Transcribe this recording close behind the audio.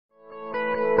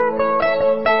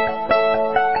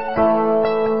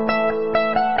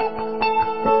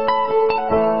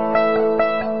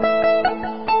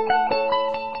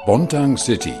Bontang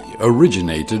city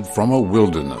originated from a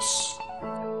wilderness.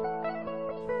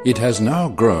 It has now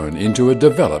grown into a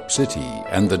developed city,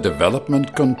 and the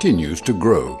development continues to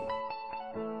grow.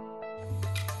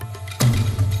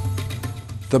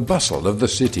 The bustle of the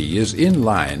city is in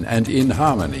line and in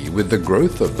harmony with the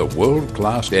growth of the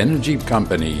world-class energy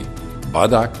company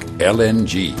Badak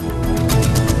LNG.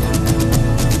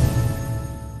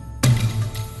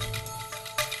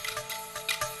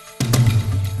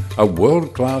 A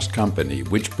world-class company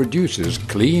which produces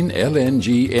clean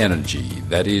LNG energy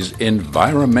that is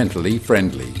environmentally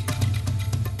friendly.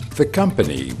 The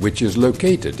company, which is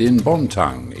located in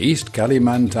Bontang, East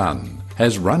Kalimantan,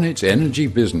 has run its energy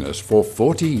business for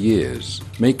 40 years,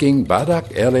 making Badak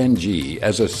LNG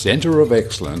as a center of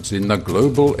excellence in the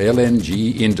global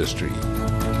LNG industry.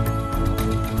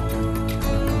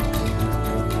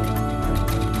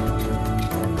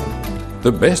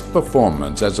 The best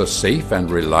performance as a safe and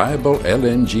reliable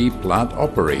LNG plant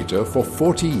operator for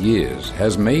 40 years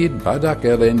has made Badak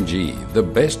LNG the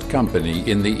best company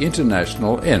in the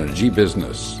international energy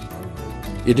business.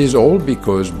 It is all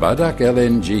because Badak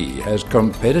LNG has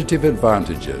competitive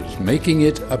advantages, making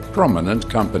it a prominent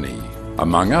company.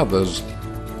 Among others,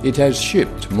 it has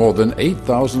shipped more than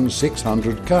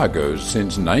 8,600 cargoes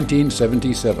since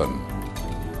 1977.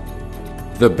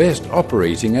 The best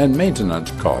operating and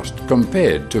maintenance cost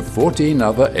compared to 14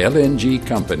 other LNG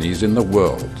companies in the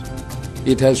world.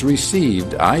 It has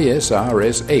received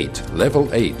ISRS 8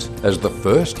 Level 8 as the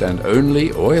first and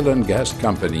only oil and gas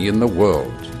company in the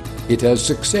world. It has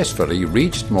successfully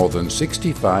reached more than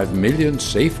 65 million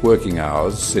safe working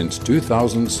hours since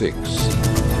 2006.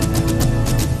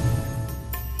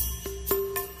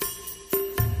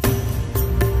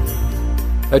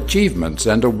 Achievements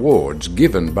and awards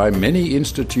given by many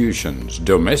institutions,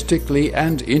 domestically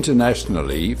and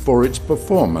internationally, for its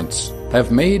performance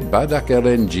have made Badak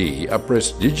LNG a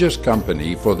prestigious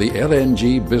company for the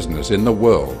LNG business in the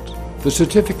world. The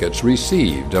certificates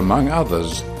received, among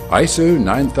others, ISO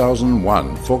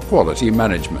 9001 for quality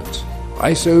management,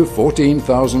 ISO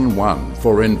 14001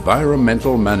 for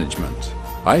environmental management,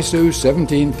 ISO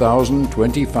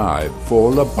 17025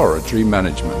 for laboratory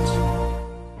management.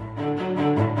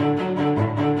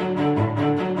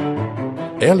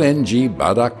 LNG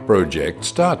Badak project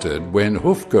started when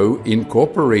Hufco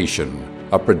Incorporation,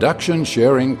 a production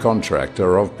sharing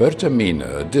contractor of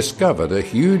Pertamina, discovered a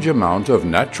huge amount of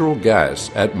natural gas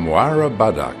at Muara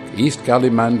Badak, East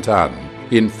Kalimantan,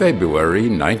 in February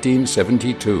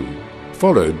 1972,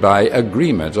 followed by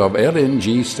agreement of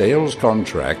LNG sales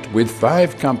contract with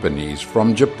 5 companies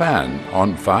from Japan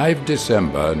on 5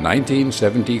 December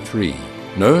 1973,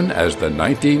 known as the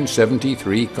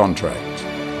 1973 contract.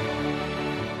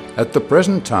 At the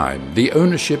present time, the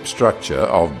ownership structure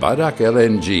of Badak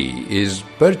LNG is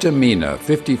Pertamina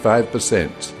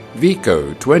 55%,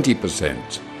 Vico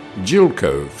 20%,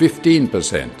 Gilco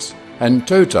 15%, and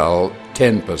Total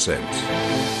 10%.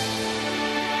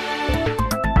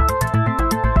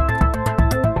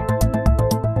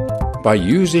 By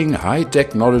using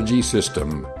high-technology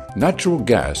system, natural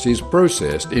gas is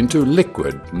processed into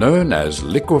liquid known as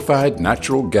liquefied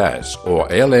natural gas or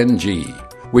LNG,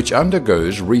 which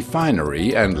undergoes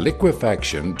refinery and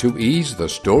liquefaction to ease the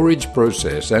storage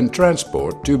process and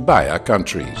transport to buyer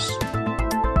countries.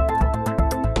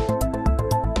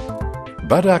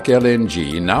 Badak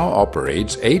LNG now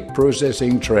operates 8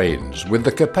 processing trains with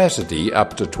the capacity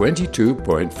up to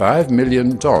 22.5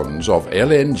 million tons of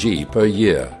LNG per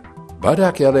year.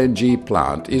 Badak LNG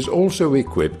plant is also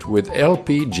equipped with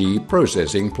LPG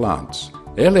processing plants.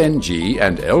 LNG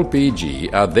and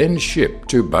LPG are then shipped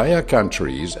to buyer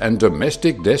countries and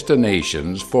domestic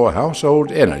destinations for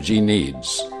household energy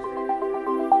needs.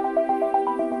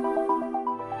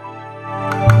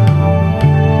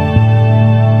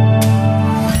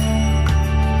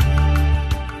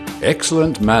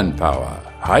 Excellent manpower,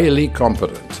 highly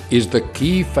competent, is the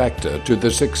key factor to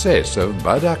the success of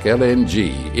Badak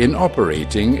LNG in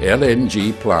operating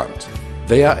LNG plant.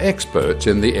 They are experts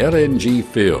in the LNG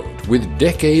field with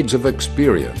decades of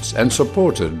experience and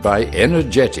supported by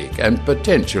energetic and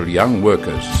potential young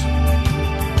workers.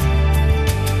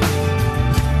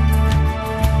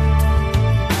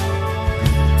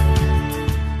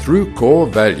 Through core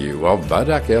value of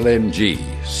Badak LNG,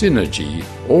 synergy,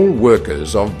 all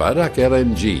workers of Badak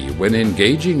LNG when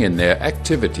engaging in their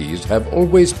activities have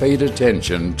always paid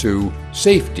attention to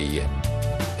safety,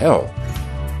 health,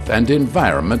 and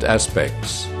environment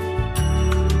aspects.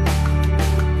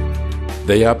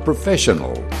 They are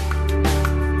professional,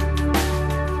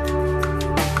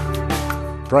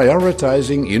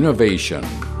 prioritizing innovation,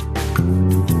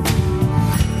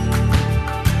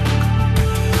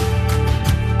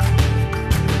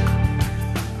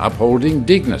 upholding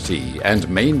dignity and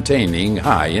maintaining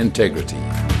high integrity.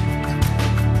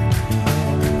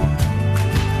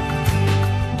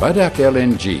 Badak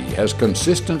LNG has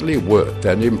consistently worked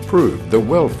and improved the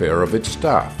welfare of its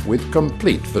staff with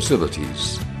complete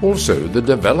facilities. Also, the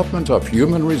development of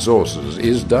human resources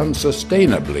is done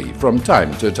sustainably from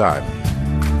time to time.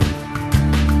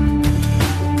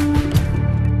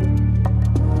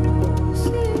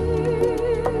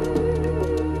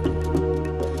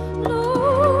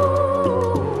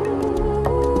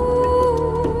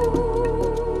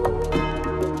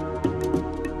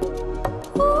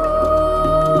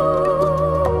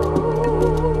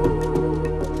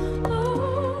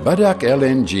 Badak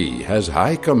LNG has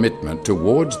high commitment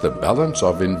towards the balance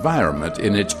of environment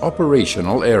in its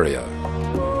operational area.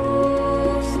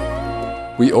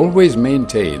 We always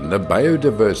maintain the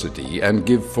biodiversity and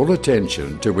give full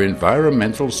attention to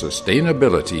environmental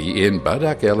sustainability in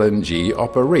Badak LNG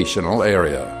operational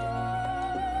area.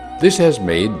 This has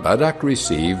made Badak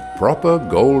receive proper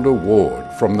Gold Award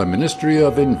from the Ministry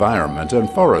of Environment and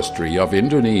Forestry of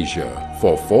Indonesia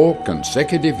for 4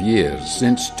 consecutive years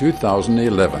since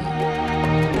 2011.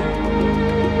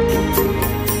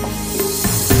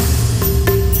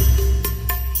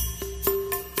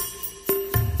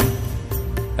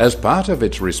 As part of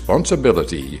its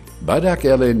responsibility, Badak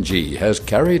LNG has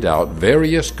carried out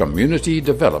various community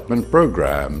development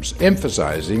programs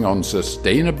emphasizing on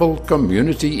sustainable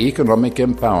community economic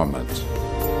empowerment.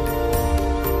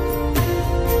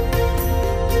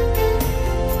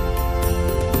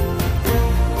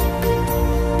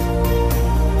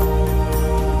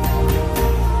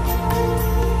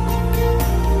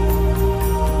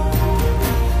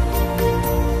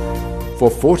 For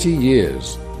 40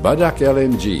 years, Badak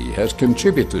LNG has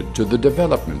contributed to the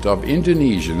development of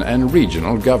Indonesian and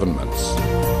regional governments.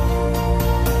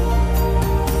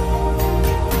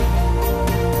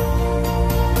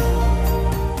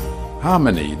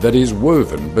 Harmony that is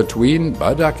woven between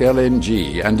Badak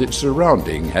LNG and its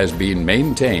surrounding has been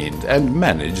maintained and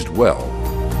managed well.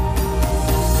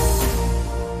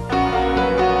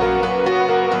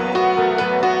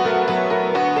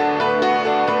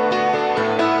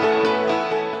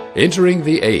 Entering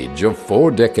the age of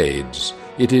 4 decades,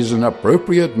 it is an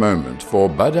appropriate moment for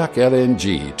Badak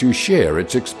LNG to share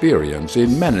its experience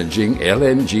in managing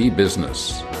LNG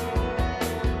business.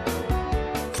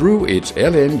 Through its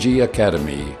LNG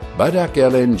Academy, Badak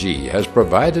LNG has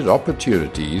provided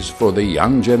opportunities for the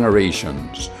young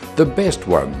generations, the best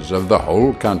ones of the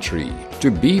whole country,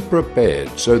 to be prepared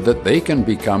so that they can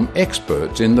become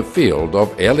experts in the field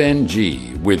of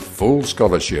LNG with full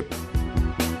scholarship.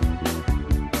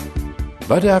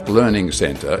 Badak Learning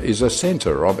Center is a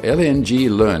center of LNG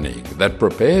learning that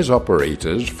prepares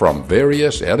operators from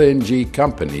various LNG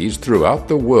companies throughout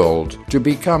the world to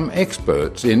become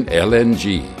experts in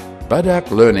LNG.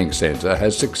 Badak Learning Center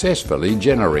has successfully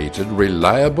generated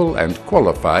reliable and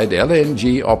qualified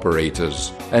LNG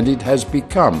operators, and it has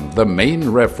become the main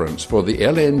reference for the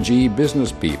LNG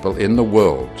business people in the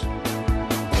world.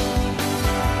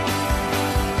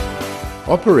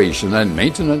 Operation and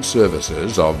maintenance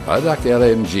services of Badak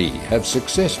LNG have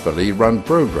successfully run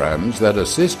programs that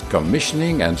assist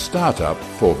commissioning and startup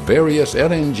for various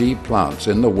LNG plants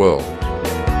in the world.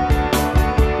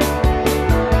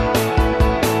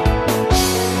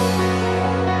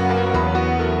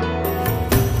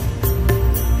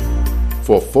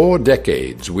 For 4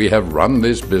 decades we have run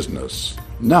this business.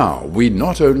 Now we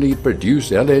not only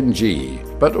produce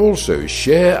LNG, but also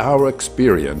share our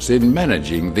experience in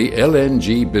managing the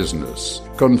LNG business,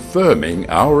 confirming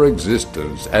our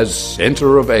existence as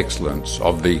center of excellence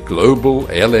of the global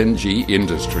LNG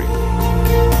industry.